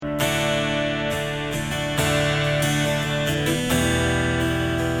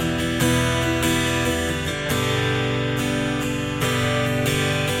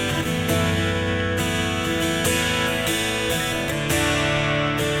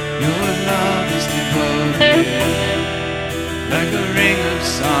Your love is devoted, like a ring of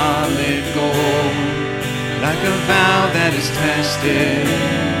solid gold, like a vow that is tested,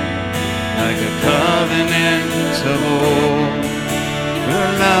 like a covenant of old. Your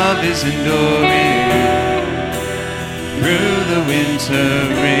love is enduring through the winter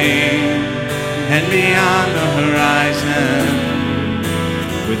rain and beyond the horizon,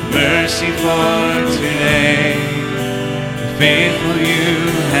 with mercy for today. Faithful you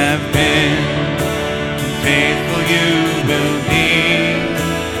have been, faithful you will be.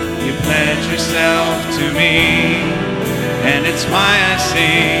 You pledge yourself to me, and it's why I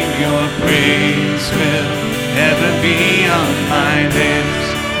sing. Your praise will ever be on my lips,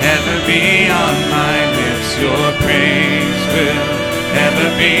 ever be on my lips. Your praise will ever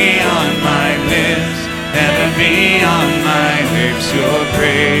be on my lips, ever be on my lips. Your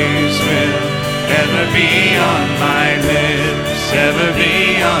praise will ever be on my lips, ever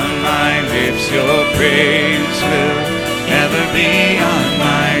be on my lips. Your praise will ever be on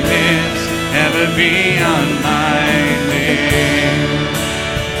my lips, ever be on my lips.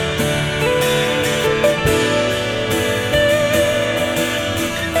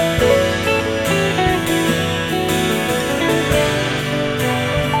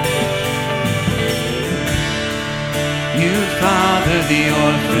 You father the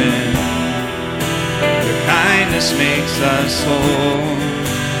orphan, your kindness makes us whole.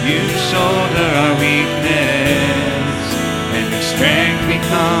 You shoulder our weakness, and your strength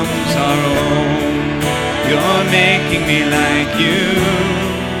becomes our own. You're making me like you,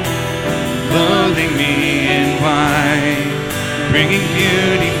 clothing me in white, bringing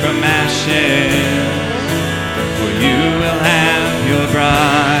beauty from ashes. For you will have your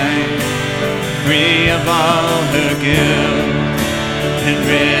bride, free of all her guilt, and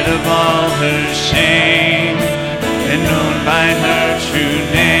rid of all her shame, and known by her true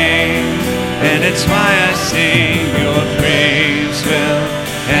name. And it's why I sing. Your praise will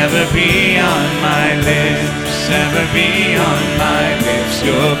ever be on my lips, ever be on my lips.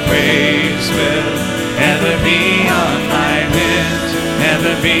 Your praise will ever be on my lips,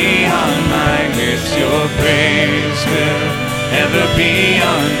 ever be on my lips. Your praise will ever be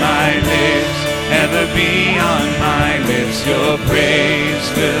on my lips, ever be on my lips. Your praise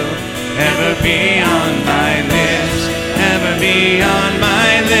will ever be on my lips, ever be on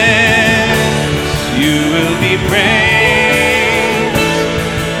my lips. You will be praised,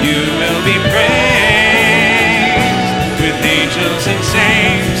 you will be praised. With angels and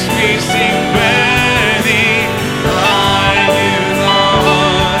saints we sing, worthy are you,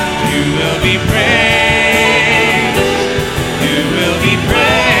 Lord. You will be praised, you will be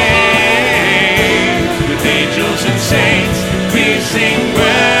praised. With angels and saints we sing,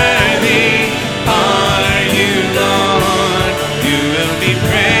 worthy are you, Lord. You will be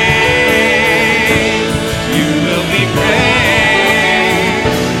praised, you will be praised.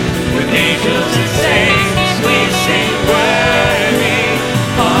 With angels and saints we sing, worthy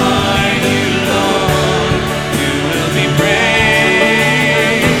are you, Lord. You will be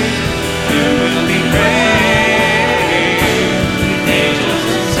praised, you will be praised. With angels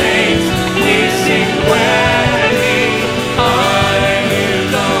and saints we sing, worthy are you,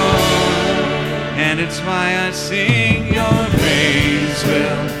 Lord. And it's why I sing. Your praise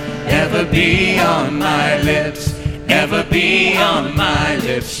will ever be on my lips, ever be on my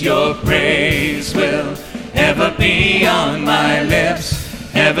lips. Your praise will ever be on my lips,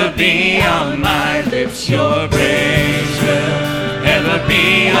 ever be on my lips. Your praise will ever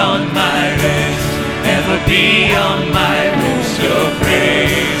be on my lips, ever be on my lips. Your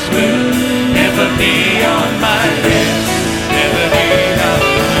praise will ever be on my lips, ever be on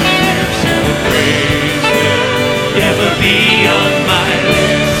my lips. Your praise will ever be on my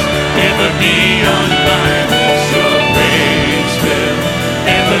lips, ever be on my lips. Your praise will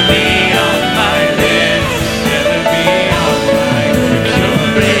ever be on my lips, ever be on my lips. Your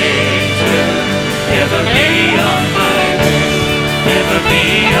praise will ever be on my lips, ever be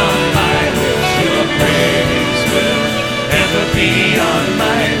on my lips. Your praise will ever be on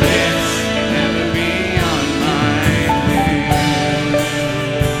my lips, ever be on my lips.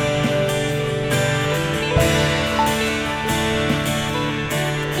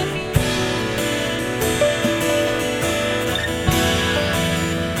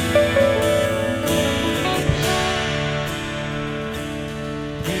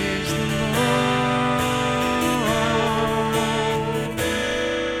 Praise the Lord,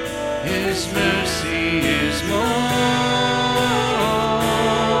 His mercy is more.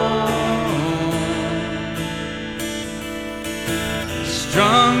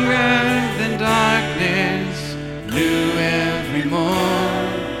 Stronger than darkness, new every morn.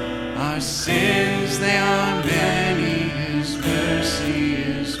 sins, they are many, His mercy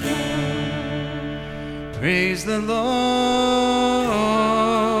is more. Praise the Lord,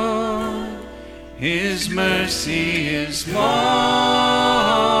 His mercy is more.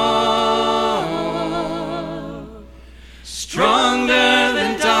 Stronger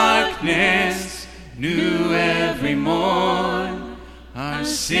than darkness, new every morn. Our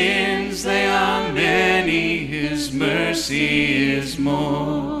sins, they are many, His mercy is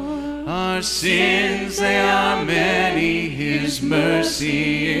more. Our sins, they are many, His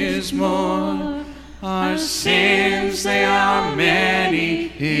mercy is more. Our sins, they are many,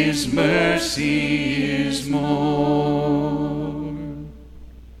 His mercy is more.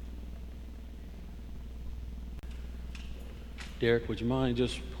 Derek, would you mind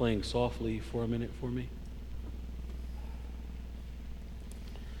just playing softly for a minute for me?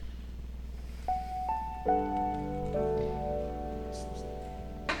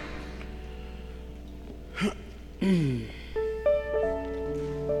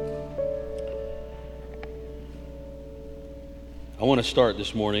 I want to start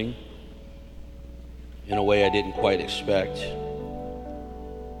this morning in a way I didn't quite expect.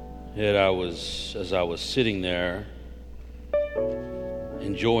 As I was sitting there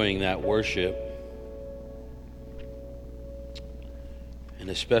enjoying that worship, and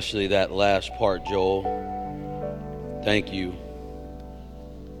especially that last part, Joel, thank you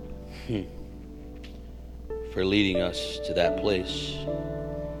for leading us to that place.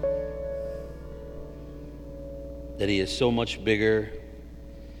 That He is so much bigger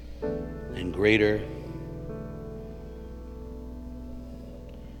and greater.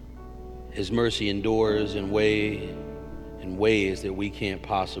 His mercy endures in ways that we can't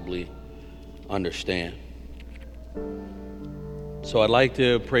possibly understand. So I'd like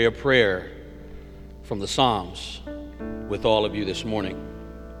to pray a prayer from the Psalms with all of you this morning.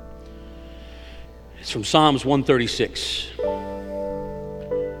 It's from Psalms 136.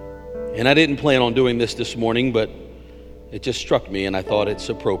 And I didn't plan on doing this morning, but it just struck me and I thought it's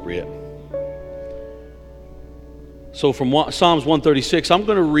appropriate. So from Psalms 136, I'm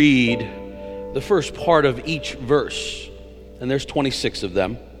going to read the first part of each verse. And there's 26 of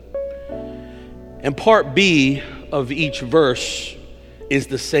them. And part B of each verse is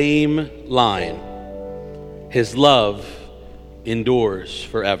the same line. His love endures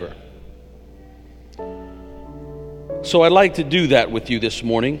forever. So I'd like to do that with you this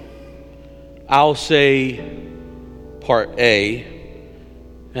morning. I'll say part A,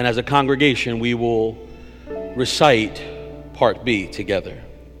 and as a congregation we will recite part B together.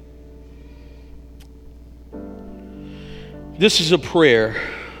 This is a prayer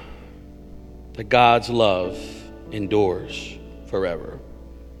that God's love endures forever.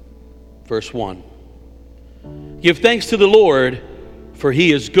 Verse 1. Give thanks to the Lord, for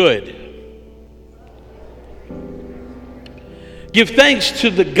He is good. Give thanks to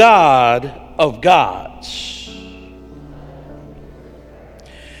the God of gods.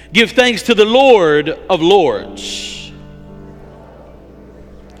 Give thanks to the Lord of lords.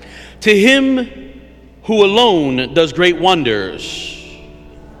 To Him who alone does great wonders,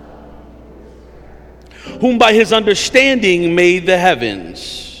 whom by His understanding made the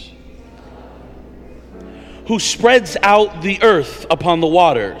heavens, who spreads out the earth upon the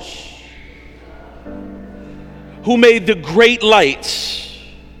waters, who made the great lights,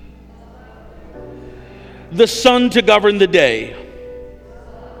 the sun to govern the day,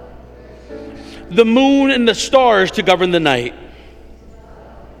 the moon and the stars to govern the night.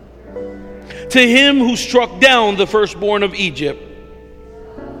 To Him who struck down the firstborn of Egypt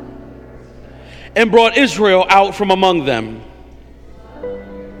and brought Israel out from among them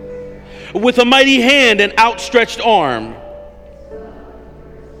with a mighty hand and outstretched arm.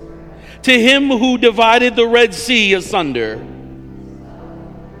 To Him who divided the Red Sea asunder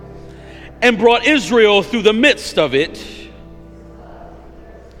and brought Israel through the midst of it,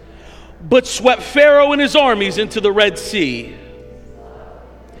 but swept Pharaoh and his armies into the Red Sea.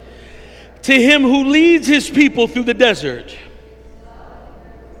 To Him who leads His people through the desert,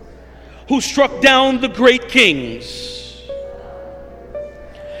 who struck down the great kings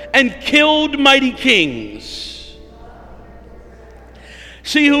and killed mighty kings,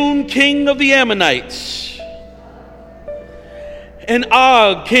 Sihon, king of the Ammonites, and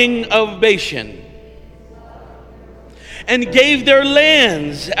Og, king of Bashan, and gave their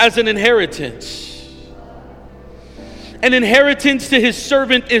lands as an inheritance to His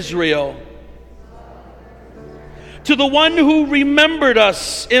servant Israel. To the one who remembered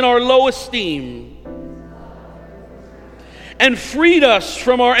us in our low esteem and freed us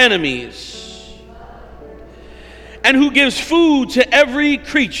from our enemies, and who gives food to every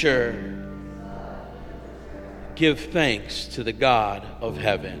creature. give thanks to the God of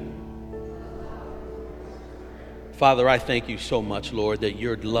heaven. Father, I thank you so much, Lord, that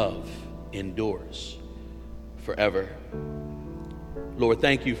your love endures forever. Lord,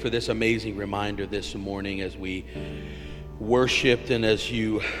 thank you for this amazing reminder this morning as we worshiped and as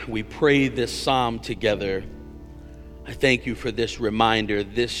we prayed this psalm together. I thank you for this reminder,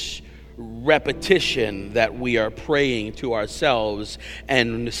 this repetition that we are praying to ourselves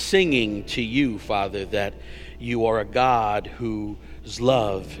and singing to you, Father, that you are a God whose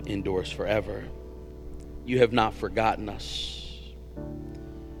love endures forever. You have not forgotten us.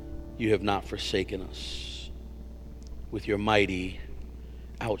 You have not forsaken us. With your mighty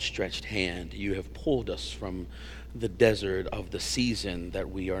outstretched hand, you have pulled us from the desert of the season that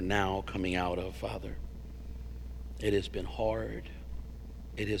we are now coming out of, Father. It has been hard.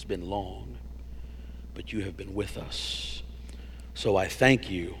 It has been long, but you have been with us. So I thank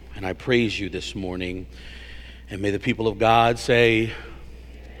you and I praise you this morning. And may the people of God say,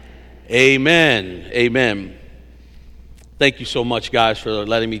 amen. Amen. Thank you so much, guys, for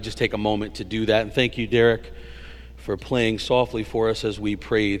letting me just take a moment to do that. And thank you, Derek, for playing softly for us as we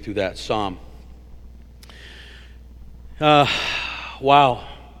prayed through that psalm. Wow.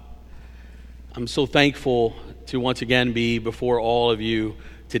 I'm so thankful to once again be before all of you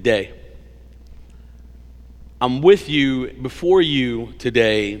today. I'm with you, before you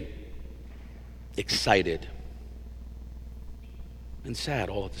today, excited and sad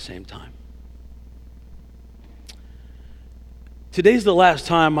all at the same time. Today's the last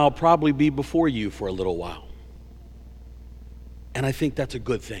time I'll probably be before you for a little while. And I think that's a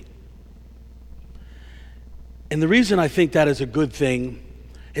good thing. And the reason I think that is a good thing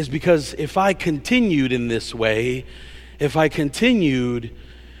is because if I continued in this way, if I continued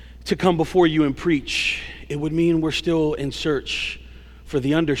to come before you and preach, it would mean we're still in search for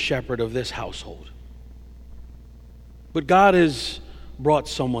the under-shepherd of this household. But God has brought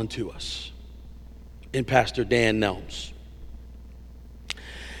someone to us in Pastor Dan Nelms.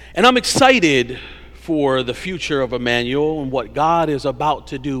 And I'm excited for the future of Emmanuel and what God is about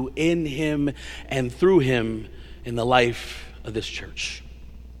to do in him and through him in the life of this church.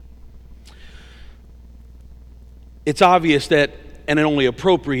 It's obvious that, and only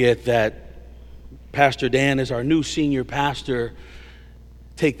appropriate, that Pastor Dan, as our new senior pastor,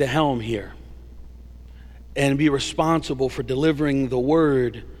 take the helm here and be responsible for delivering the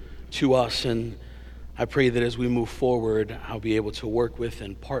word to us. And I pray that as we move forward, I'll be able to work with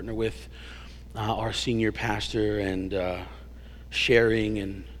and partner with our senior pastor and sharing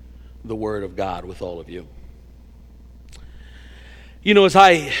in the word of God with all of you. You know, as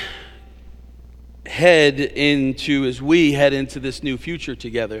we head into this new future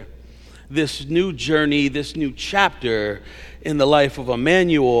together, this new journey, this new chapter in the life of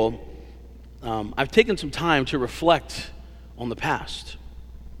Emmanuel, I've taken some time to reflect on the past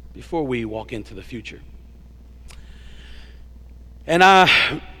before we walk into the future. And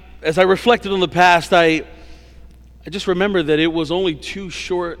as I reflected on the past, I just remember that it was only 2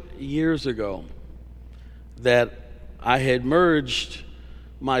 short years ago that I had merged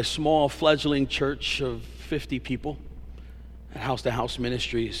my small fledgling church of 50 people at House to House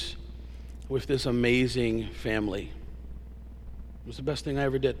Ministries with this amazing family. It was the best thing I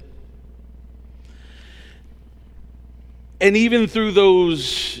ever did. And even through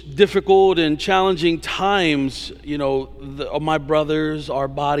those difficult and challenging times, you know, my brothers, our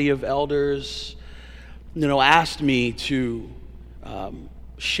body of elders, you know, asked me to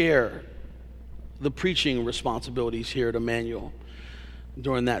share the preaching responsibilities here at Emmanuel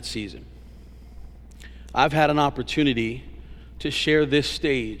during that season. I've had an opportunity to share this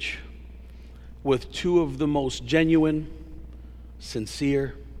stage with 2 of the most genuine,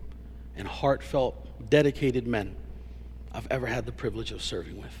 sincere, and heartfelt, dedicated men I've ever had the privilege of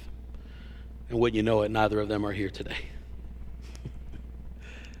serving with. And wouldn't you know it, neither of them are here today.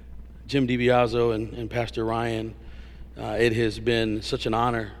 Jim DiBiazzo and Pastor Ryan, it has been such an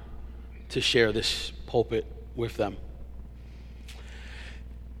honor to share this pulpit with them.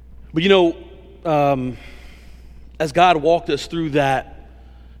 But you know, as God walked us through that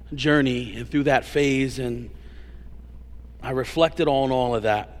journey and through that phase, and I reflected on all of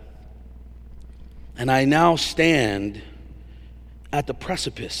that, and I now stand at the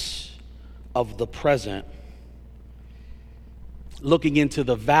precipice of the present, looking into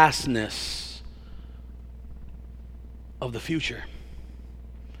the vastness of the future.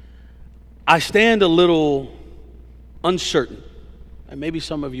 I stand a little uncertain, and maybe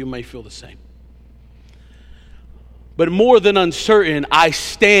some of you may feel the same. But more than uncertain, I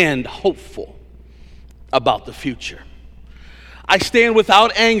stand hopeful about the future. I stand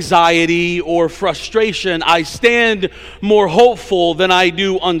without anxiety or frustration. I stand more hopeful than I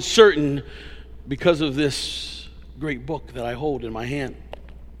do uncertain because of this great book that I hold in my hand.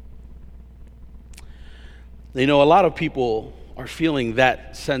 You know, a lot of people are feeling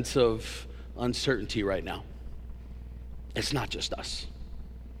that sense of uncertainty right now. It's not just us.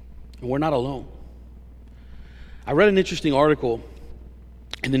 And we're not alone. I read an interesting article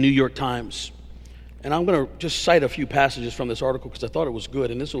in the New York Times, and I'm going to just cite a few passages from this article because I thought it was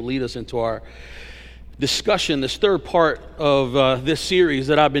good, and this will lead us into our discussion, this third part of this series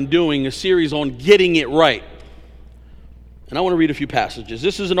that I've been doing, a series on getting it right. And I want to read a few passages.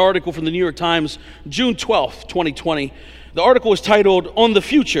 This is an article from the New York Times, June 12th, 2020. The article is titled, "On the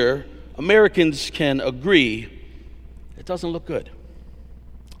Future, Americans Can Agree It Doesn't Look Good."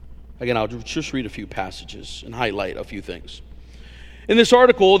 Again, I'll just read a few passages and highlight a few things. In this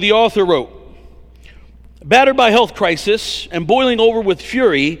article, the author wrote, "Battered by health crisis and boiling over with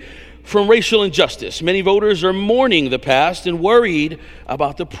fury from racial injustice, many voters are mourning the past and worried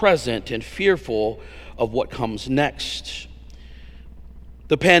about the present and fearful of what comes next.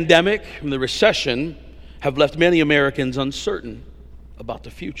 The pandemic and the recession have left many Americans uncertain about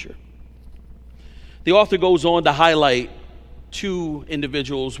the future." The author goes on to highlight two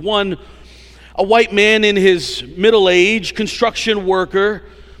individuals. One, a white man in his middle age, construction worker,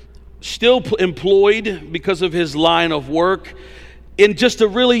 still employed because of his line of work in just a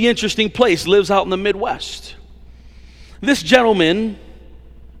really interesting place, lives out in the Midwest. This gentleman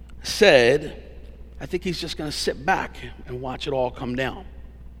said, I think he's just going to sit back and watch it all come down.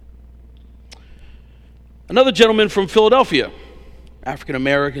 Another gentleman from Philadelphia,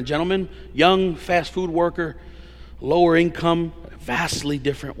 African-American gentleman, young fast food worker, lower income, vastly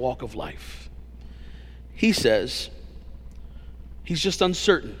different walk of life. He says he's just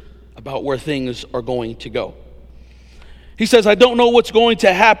uncertain about where things are going to go. He says, "I don't know what's going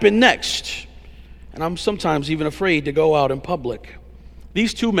to happen next, and I'm sometimes even afraid to go out in public."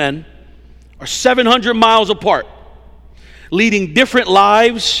 These two men are 700 miles apart, leading different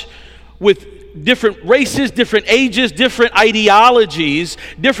lives with different races, different ages, different ideologies,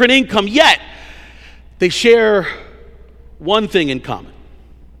 different income, yet they share one thing in common,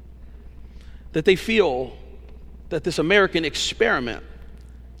 that they feel that this American experiment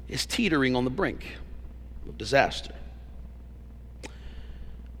is teetering on the brink of disaster.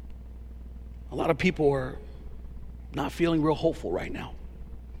 A lot of people are not feeling real hopeful right now,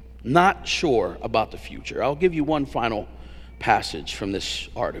 not sure about the future. I'll give you one final passage from this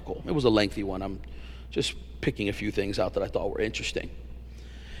article. It was a lengthy one. I'm just picking a few things out that I thought were interesting.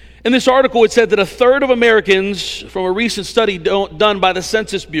 In this article, it said that a third of Americans, from a recent study done by the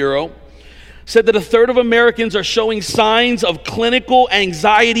Census Bureau, said that a third of Americans are showing signs of clinical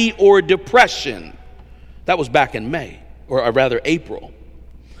anxiety or depression. That was back in May, or rather April.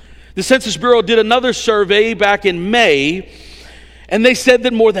 The Census Bureau did another survey back in May, and they said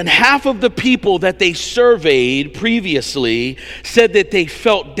that more than half of the people that they surveyed previously said that they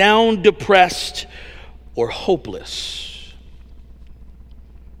felt down, depressed, or hopeless.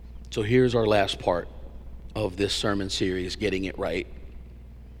 So here's our last part of this sermon series, Getting It Right.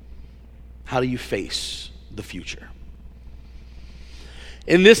 How do you face the future?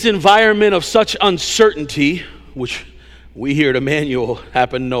 In this environment of such uncertainty, which we here at Emmanuel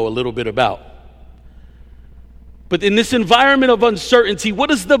happen to know a little bit about, but in this environment of uncertainty, what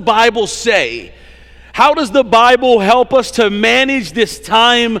does the Bible say? How does the Bible help us to manage this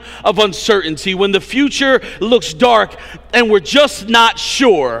time of uncertainty when the future looks dark and we're just not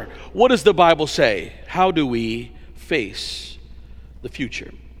sure? What does the Bible say? How do we face the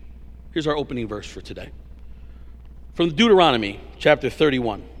future? Here's our opening verse for today. From Deuteronomy chapter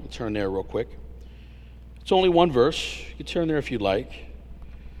 31. We'll turn there real quick. It's only one verse. You can turn there if you'd like.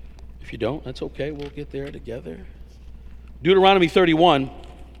 If you don't, that's okay. We'll get there together. Deuteronomy 31,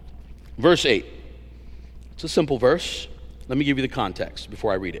 verse 8. It's a simple verse. Let me give you the context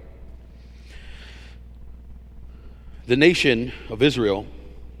before I read it. The nation of Israel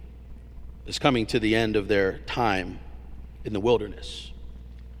is coming to the end of their time in the wilderness.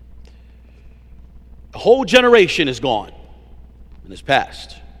 A whole generation is gone and is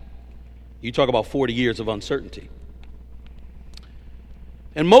past. You talk about 40 years of uncertainty.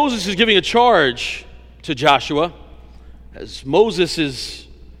 And Moses is giving a charge to Joshua, as Moses is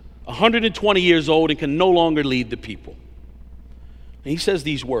 120 years old and can no longer lead the people. And he says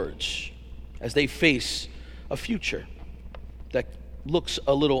these words as they face a future that looks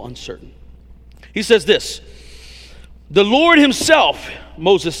a little uncertain. He says this, "The Lord himself,"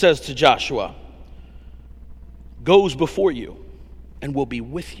 Moses says to Joshua, "goes before you and will be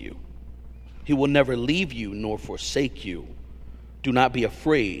with you. He will never leave you nor forsake you. Do not be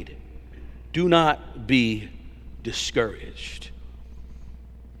afraid. Do not be discouraged.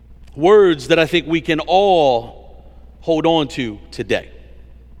 Words that I think we can all hold on to today.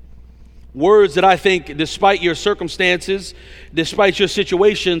 Words that I think, despite your circumstances, despite your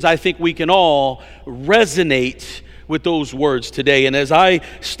situations, I think we can all resonate with those words today. And as I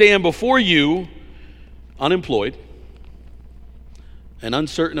stand before you, unemployed and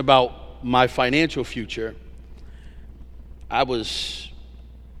uncertain about my financial future, I was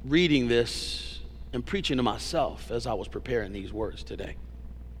reading this and preaching to myself as I was preparing these words today.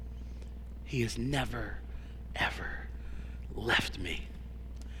 He has never, ever left me.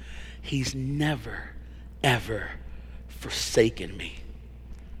 He's never, ever forsaken me.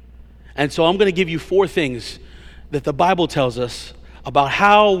 And so I'm going to give you 4 things that the Bible tells us about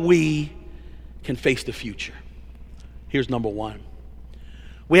how we can face the future. Here's number 1.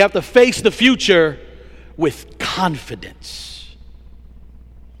 We have to face the future with confidence.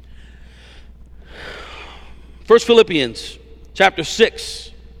 1 Philippians chapter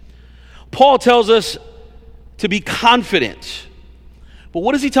 6. Paul tells us to be confident. But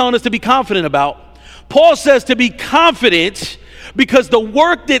what is he telling us to be confident about? Paul says to be confident because the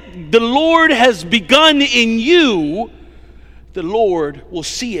work that the Lord has begun in you, the Lord will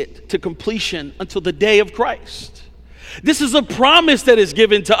see it to completion until the day of Christ. This is a promise that is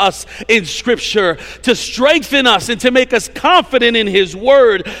given to us in Scripture to strengthen us and to make us confident in His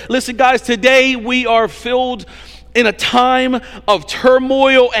Word. Listen, guys, today we are filled in a time of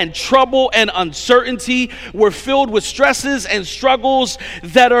turmoil and trouble and uncertainty. We're filled with stresses and struggles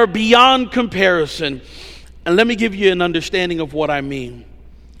that are beyond comparison. And let me give you an understanding of what I mean.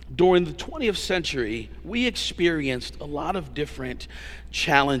 During the 20th century, we experienced a lot of different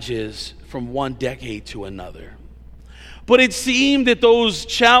challenges from one decade to another. But it seemed that those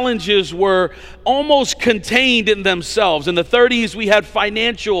challenges were almost contained in themselves. In the 30s, we had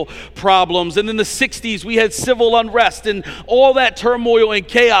financial problems. And in the 60s, we had civil unrest and all that turmoil and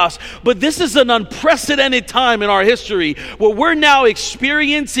chaos. But this is an unprecedented time in our history where we're now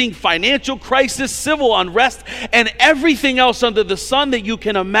experiencing financial crisis, civil unrest, and everything else under the sun that you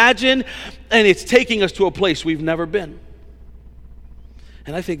can imagine. And it's taking us to a place we've never been.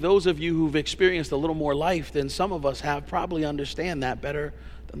 And I think those of you who've experienced a little more life than some of us have probably understand that better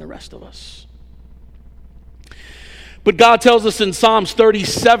than the rest of us. But God tells us in Psalms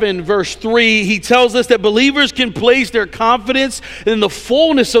 37, verse 3, He tells us that believers can place their confidence in the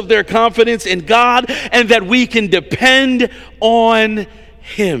fullness of their confidence in God and that we can depend on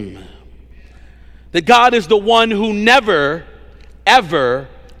Him. That God is the one who never, ever,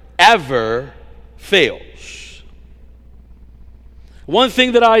 ever fails. One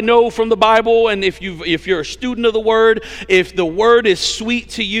thing that I know from the Bible, and if you're a student of the Word, if the Word is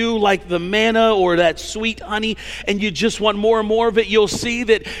sweet to you like the manna or that sweet honey, and you just want more and more of it, you'll see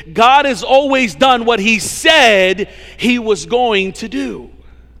that God has always done what He said He was going to do.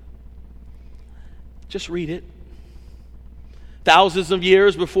 Just read it. Thousands of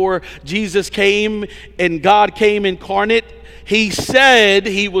years before Jesus came and God came incarnate, He said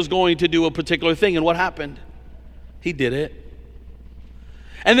He was going to do a particular thing, and what happened? He did it.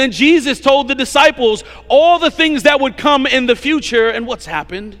 And then Jesus told the disciples all the things that would come in the future. And what's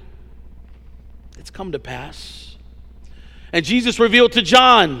happened? It's come to pass. And Jesus revealed to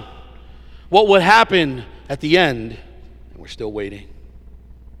John what would happen at the end. And we're still waiting.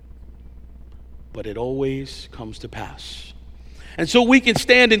 But it always comes to pass. And so we can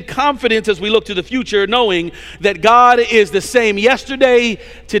stand in confidence as we look to the future, knowing that God is the same yesterday,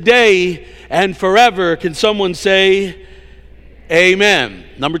 today, and forever. Can someone say amen?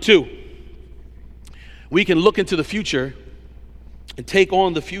 Number 2, we can look into the future and take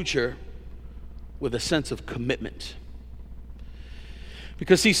on the future with a sense of commitment.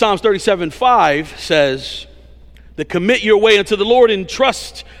 Because see, Psalms 37:5 says that commit your way unto the Lord and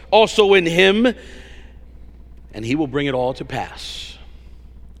trust also in Him, and He will bring it all to pass.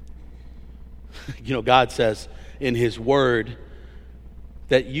 You know, God says in His Word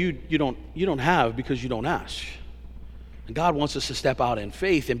that you don't have because you don't ask. And God wants us to step out in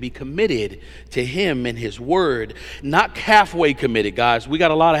faith and be committed to Him and His Word. Not halfway committed, guys. We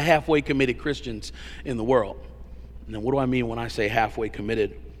got a lot of halfway committed Christians in the world. And then what do I mean when I say halfway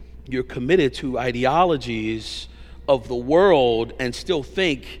committed? You're committed to ideologies of the world and still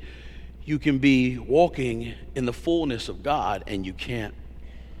think you can be walking in the fullness of God, and you can't.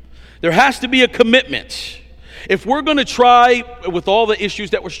 There has to be a commitment. If we're going to try with all the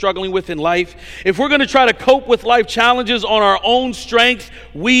issues that we're struggling with in life, if we're going to try to cope with life challenges on our own strength,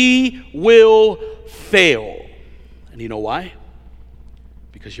 we will fail. And you know why?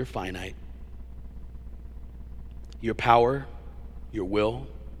 Because you're finite. Your power your will,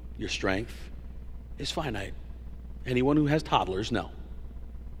 your strength is finite. Anyone who has toddlers, know.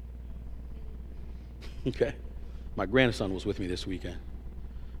 Okay? My grandson was with me this weekend.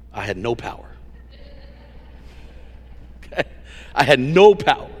 I had no power. Okay? I had no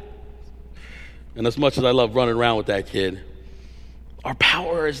power. And as much as I love running around with that kid, our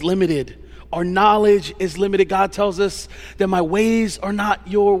power is limited. Our knowledge is limited. God tells us that my ways are not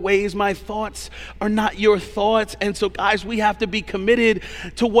your ways. My thoughts are not your thoughts. And so, guys, we have to be committed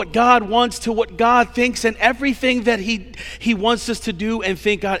to what God wants, to what God thinks, and everything that He wants us to do and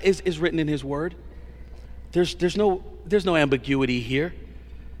think God is written in His Word. There's no ambiguity here.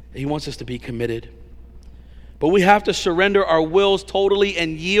 He wants us to be committed. But we have to surrender our wills totally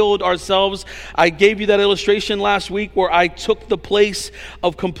and yield ourselves. I gave you that illustration last week where I took the place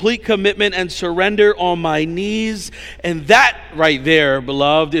of complete commitment and surrender on my knees. And that right there,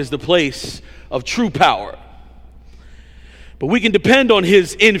 beloved, is the place of true power. But we can depend on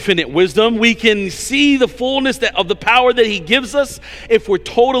His infinite wisdom. We can see the fullness of the power that He gives us if we're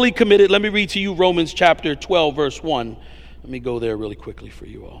totally committed. Let me read to you Romans chapter 12, verse 1. Let me go there really quickly for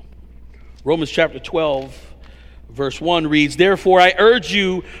you all. Romans chapter 12. Verse 1 reads, "Therefore I urge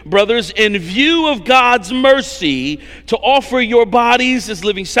you, brothers, in view of God's mercy, to offer your bodies as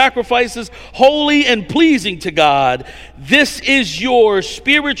living sacrifices, holy and pleasing to God. This is your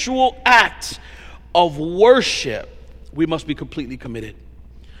spiritual act of worship." We must be completely committed.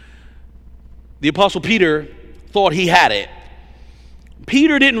 The Apostle Peter thought he had it.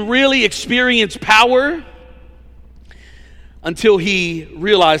 Peter didn't really experience power until he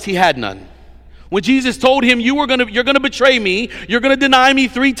realized he had none. When Jesus told him, you're going to betray me, you're going to deny me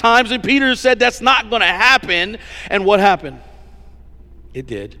 3 times, and Peter said, that's not going to happen. And what happened? It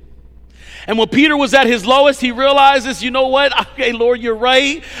did. And when Peter was at his lowest, he realizes, you know what? Okay, Lord, you're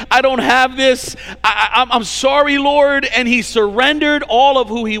right. I don't have this. I'm sorry, Lord. And he surrendered all of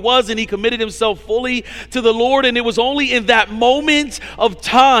who he was, and he committed himself fully to the Lord. And it was only in that moment of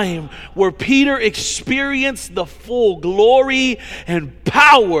time where Peter experienced the full glory and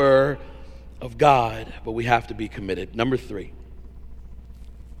power of God. But we have to be committed. Number 3,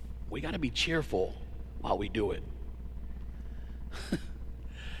 we got to be cheerful while we do it.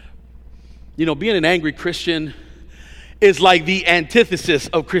 You know, being an angry Christian is like the antithesis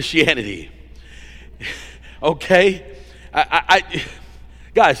of Christianity. Okay?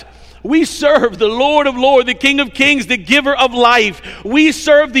 Guys, we serve the Lord of Lords, the King of Kings, the giver of life. We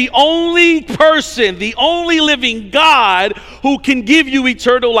serve the only person, the only living God who can give you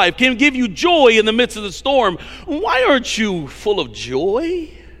eternal life, can give you joy in the midst of the storm. Why aren't you full of joy?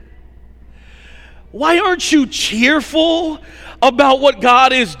 Why aren't you cheerful about what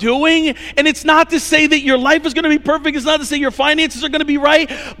God is doing? And it's not to say that your life is going to be perfect. It's not to say your finances are going to be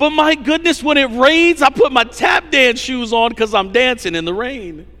right. But my goodness, when it rains, I put my tap dance shoes on because I'm dancing in the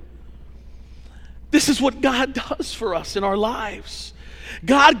rain. This is what God does for us in our lives.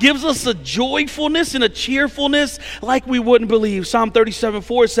 God gives us a joyfulness and a cheerfulness like we wouldn't believe. Psalm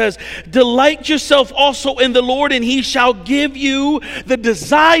 37:4 says, "Delight yourself also in the Lord, and He shall give you the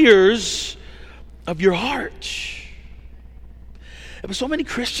desires of your heart." But so many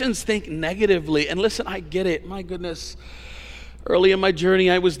Christians think negatively. And listen, I get it. My goodness. Early in my journey,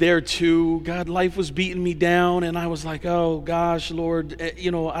 I was there too. God, life was beating me down. And I was like, oh, gosh, Lord, I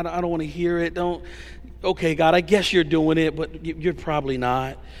don't want to hear it. Okay, God, I guess you're doing it, but you're probably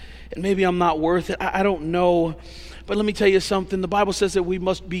not. And maybe I'm not worth it. I don't know. But let me tell you something. The Bible says that we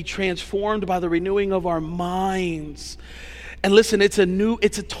must be transformed by the renewing of our minds. And listen, it's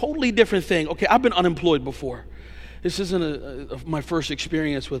a totally different thing. Okay, I've been unemployed before. This isn't my first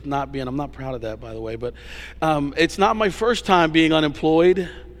experience with I'm not proud of that, by the way, but it's not my first time being unemployed.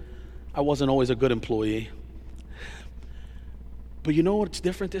 I wasn't always a good employee. But you know what's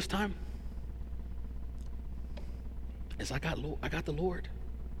different this time? Is I got the Lord. I got the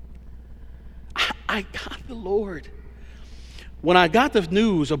Lord. When I got the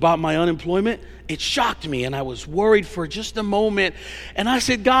news about my unemployment, it shocked me, and I was worried for just a moment. And I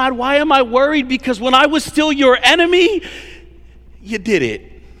said, God, why am I worried? Because when I was still your enemy, you did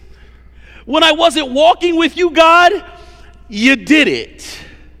it. When I wasn't walking with you, God, you did it.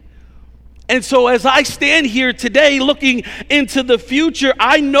 And so as I stand here today looking into the future,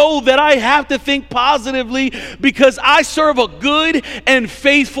 I know that I have to think positively because I serve a good and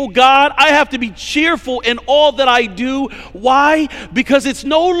faithful God. I have to be cheerful in all that I do. Why? Because it's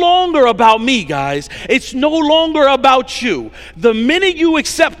no longer about me, guys. It's no longer about you. The minute you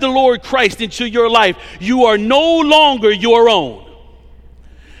accept the Lord Christ into your life, you are no longer your own.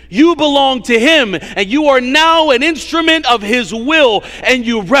 You belong to Him, and you are now an instrument of His will, and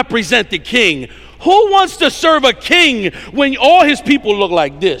you represent the King Who wants to serve a king when all his people look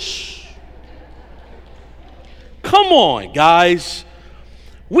like this? Come on, guys.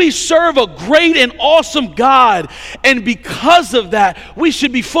 We serve a great and awesome God, and because of that, we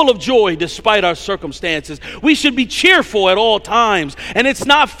should be full of joy despite our circumstances. We should be cheerful at all times, and it's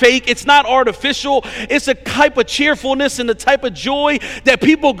not fake, it's not artificial. It's a type of cheerfulness and the type of joy that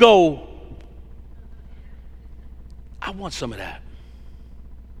people go, I want some of that.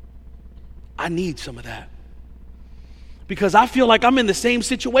 I need some of that. Because I feel like I'm in the same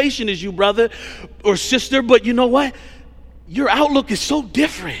situation as you, brother or sister, but you know what? Your outlook is so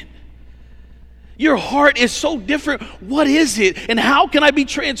different. Your heart is so different. What is it? And how can I be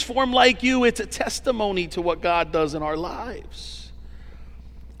transformed like you? It's a testimony to what God does in our lives.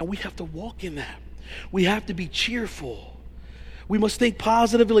 And we have to walk in that. We have to be cheerful. We must think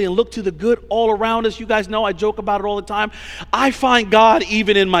positively and look to the good all around us. You guys know I joke about it all the time. I find God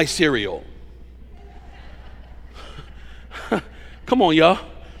even in my cereal. Come on, y'all.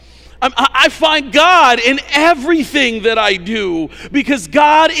 I find God in everything that I do because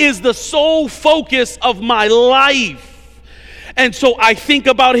God is the sole focus of my life. And so I think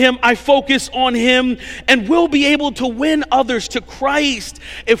about him, I focus on him, and we'll be able to win others to Christ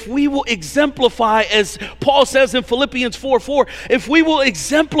if we will exemplify, as Paul says in Philippians 4:4, if we will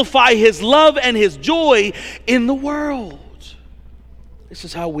exemplify his love and his joy in the world. This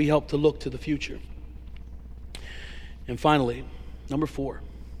is how we help to look to the future. And finally, number 4,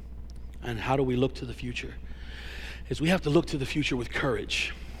 and how do we look to the future, is we have to look to the future with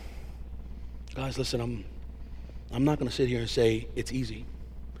courage. Guys, listen, I'm not going to sit here and say it's easy.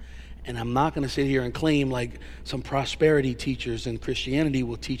 And I'm not going to sit here and claim like some prosperity teachers in Christianity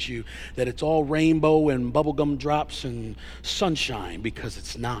will teach you that it's all rainbow and bubblegum drops and sunshine, because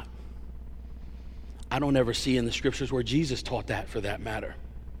it's not. I don't ever see in the scriptures where Jesus taught that, for that matter.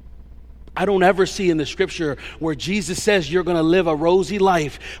 I don't ever see in the scripture where Jesus says you're going to live a rosy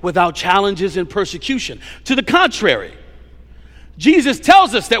life without challenges and persecution. To the contrary, Jesus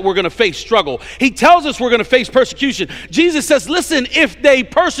tells us that we're going to face struggle. He tells us we're going to face persecution. Jesus says, listen, if they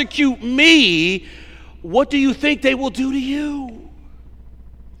persecute me, what do you think they will do to you?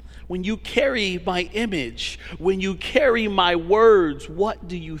 When you carry my image, when you carry my words, what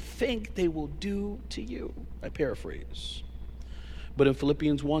do you think they will do to you? I paraphrase. But in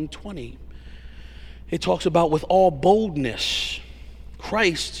Philippians 1:20, it talks about with all boldness,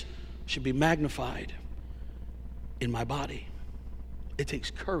 Christ should be magnified in my body. It takes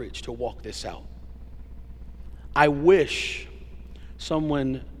courage to walk this out. I wish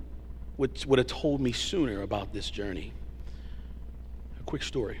someone would have told me sooner about this journey. A quick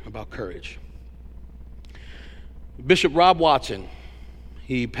story about courage. Bishop Rob Watson,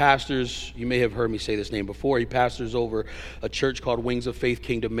 he pastors, you may have heard me say this name before, he pastors over a church called Wings of Faith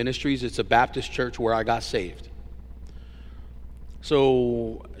Kingdom Ministries. It's a Baptist church where I got saved.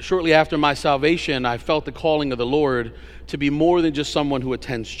 So shortly after my salvation, I felt the calling of the Lord to be more than just someone who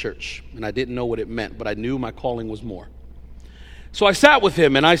attends church. And I didn't know what it meant, but I knew my calling was more. So I sat with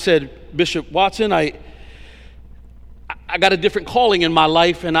him and I said, Bishop Watson, I got a different calling in my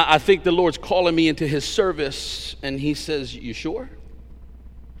life, and I think the Lord's calling me into his service. And he says, you sure?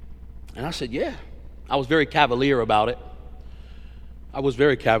 And I said, yeah. I was very cavalier about it. I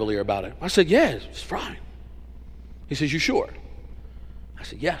said, yeah, it's fine. He says, you sure? I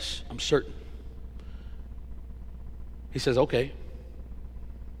said, yes, I'm certain. He says, okay.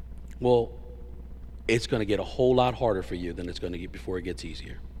 Well, it's going to get a whole lot harder for you than it's going to get before it gets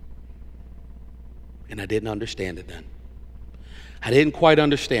easier. And I didn't understand it then. I didn't quite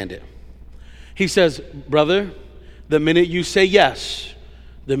understand it. He says, brother, the minute you say yes,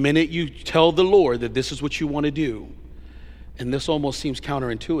 the minute you tell the Lord that this is what you want to do, and this almost seems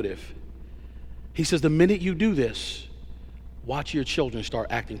counterintuitive, he says, the minute you do this, watch your children start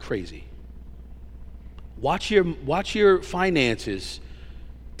acting crazy. Watch your finances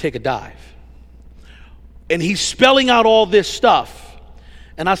take a dive. And he's spelling out all this stuff.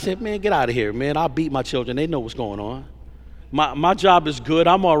 And I said, man, get out of here, man. I'll beat my children. They know what's going on. My job is good.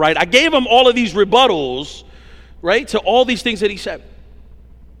 I'm all right. I gave him all of these rebuttals, right, to all these things that he said.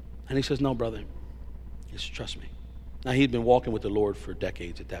 And he says, no, brother, just trust me. Now, he'd been walking with the Lord for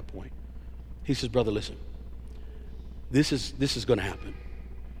decades at that point. He says, brother, listen, this is going to happen.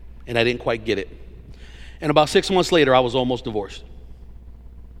 And I didn't quite get it. And about 6 months later, I was almost divorced.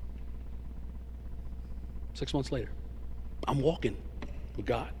 6 months later, I'm walking with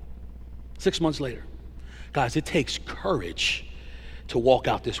God. 6 months later. Guys, it takes courage to walk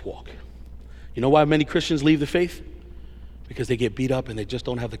out this walk. You know why many Christians leave the faith? Because they get beat up and they just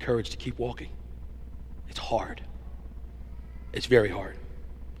don't have the courage to keep walking. It's hard. It's very hard.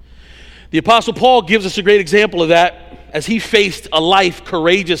 The Apostle Paul gives us a great example of that as he faced a life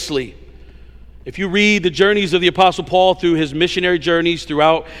courageously. If you read the journeys of the Apostle Paul through his missionary journeys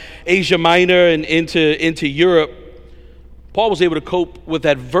throughout Asia Minor and into Europe, Paul was able to cope with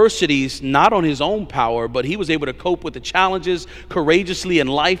adversities not on his own power, but he was able to cope with the challenges courageously in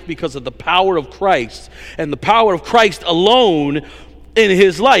life because of the power of Christ and the power of Christ alone in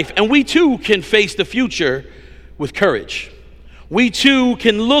his life. And we too can face the future with courage. We too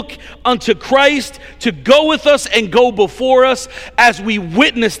can look unto Christ to go with us and go before us as we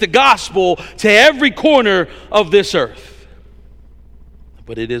witness the gospel to every corner of this earth.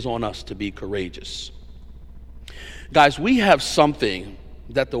 But it is on us to be courageous. Guys, we have something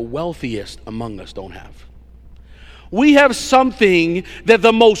that the wealthiest among us don't have. We have something that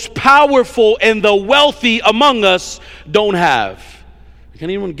the most powerful and the wealthy among us don't have. Can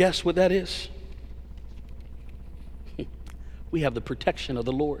anyone guess what that is? We have the protection of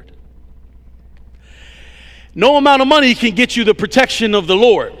the Lord. No amount of money can get you the protection of the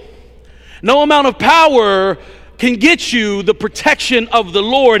Lord. No amount of power can get you the protection of the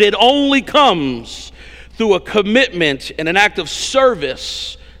Lord. It only comes through a commitment and an act of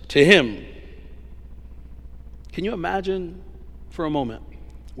service to Him. Can you imagine for a moment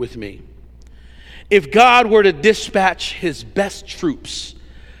with me if God were to dispatch His best troops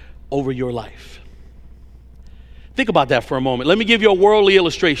over your life? Think about that for a moment. Let me give you a worldly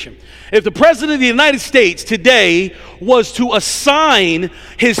illustration. If the President of the United States today was to assign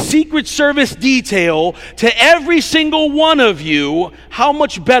his Secret Service detail to every single one of you, how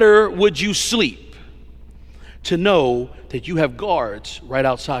much better would you sleep to know that you have guards right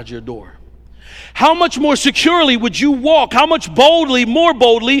outside your door? How much more securely would you walk? How much more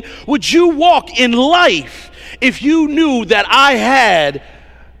boldly would you walk in life if you knew that I had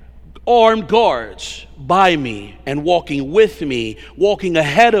armed guards by me and walking with me, walking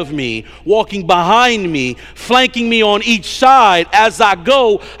ahead of me, walking behind me, flanking me on each side as I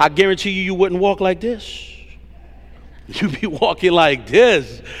go? I guarantee you wouldn't walk like this. You'd be walking like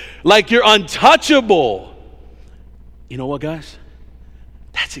this, like you're untouchable. You know what, guys?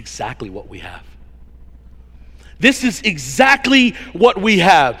 That's exactly what we have. This is exactly what we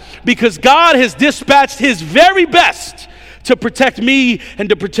have, because God has dispatched His very best to protect me and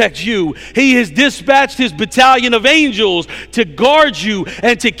to protect you. He has dispatched His battalion of angels to guard you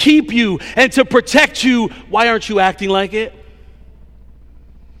and to keep you and to protect you. Why aren't you acting like it?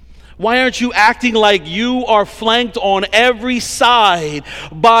 Why aren't you acting like you are flanked on every side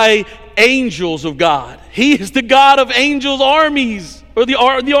by angels of God? He is the God of angels' armies, or the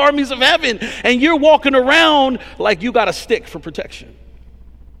armies of heaven, and you're walking around like you got a stick for protection.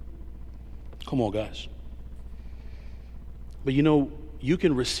 Come on, guys. But you know, you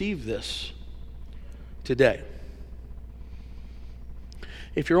can receive this today.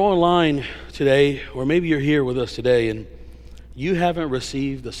 If you're online today, or maybe you're here with us today, and you haven't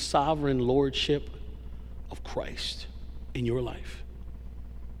received the sovereign lordship of Christ in your life,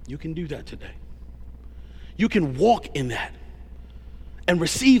 you can do that today. You can walk in that and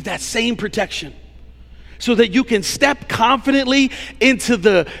receive that same protection so that you can step confidently into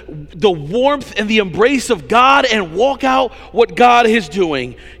the warmth and the embrace of God and walk out what God is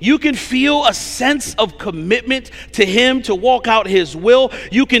doing. You can feel a sense of commitment to Him to walk out His will.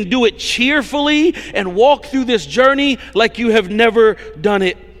 You can do it cheerfully and walk through this journey like you have never done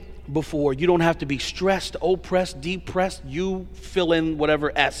it before. You don't have to be stressed, oppressed, depressed. You fill in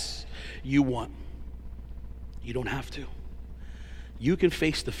whatever S you want. You don't have to. You can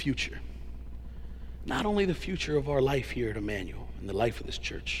face the future. Not only the future of our life here at Emmanuel and the life of this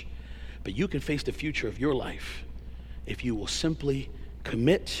church, but you can face the future of your life if you will simply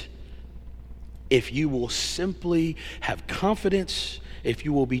commit, if you will simply have confidence, if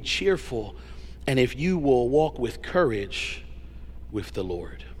you will be cheerful, and if you will walk with courage with the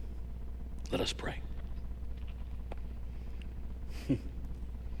Lord. Let us pray.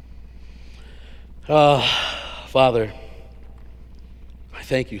 Father, I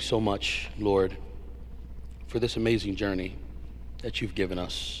thank you so much, Lord, for this amazing journey that you've given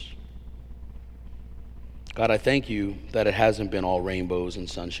us. God, I thank you that it hasn't been all rainbows and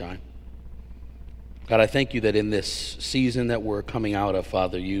sunshine. God, I thank you that in this season that we're coming out of,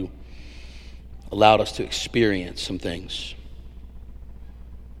 Father, you allowed us to experience some things.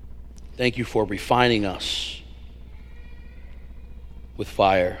 Thank you for refining us with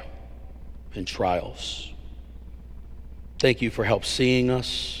fire and trials. Thank you for help seeing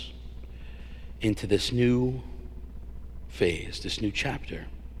us into this new phase, this new chapter.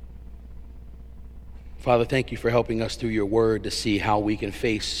 Father, thank you for helping us through your word to see how we can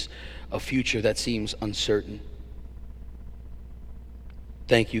face a future that seems uncertain.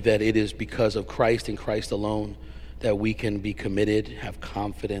 Thank you that it is because of Christ and Christ alone that we can be committed, have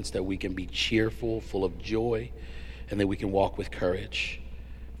confidence, that we can be cheerful, full of joy, and that we can walk with courage.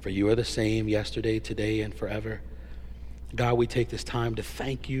 For you are the same yesterday, today, and forever. God, we take this time to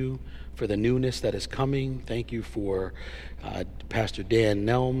thank you for the newness that is coming. Thank you for Pastor Dan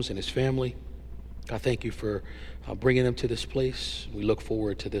Nelms and his family. God, thank you for bringing them to this place. We look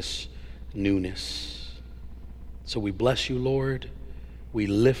forward to this newness. So we bless you, Lord. We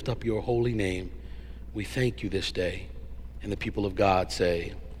lift up your holy name. We thank you this day. And the people of God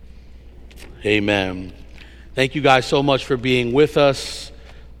say, amen. Thank you guys so much for being with us.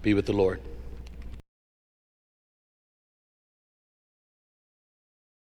 Be with the Lord.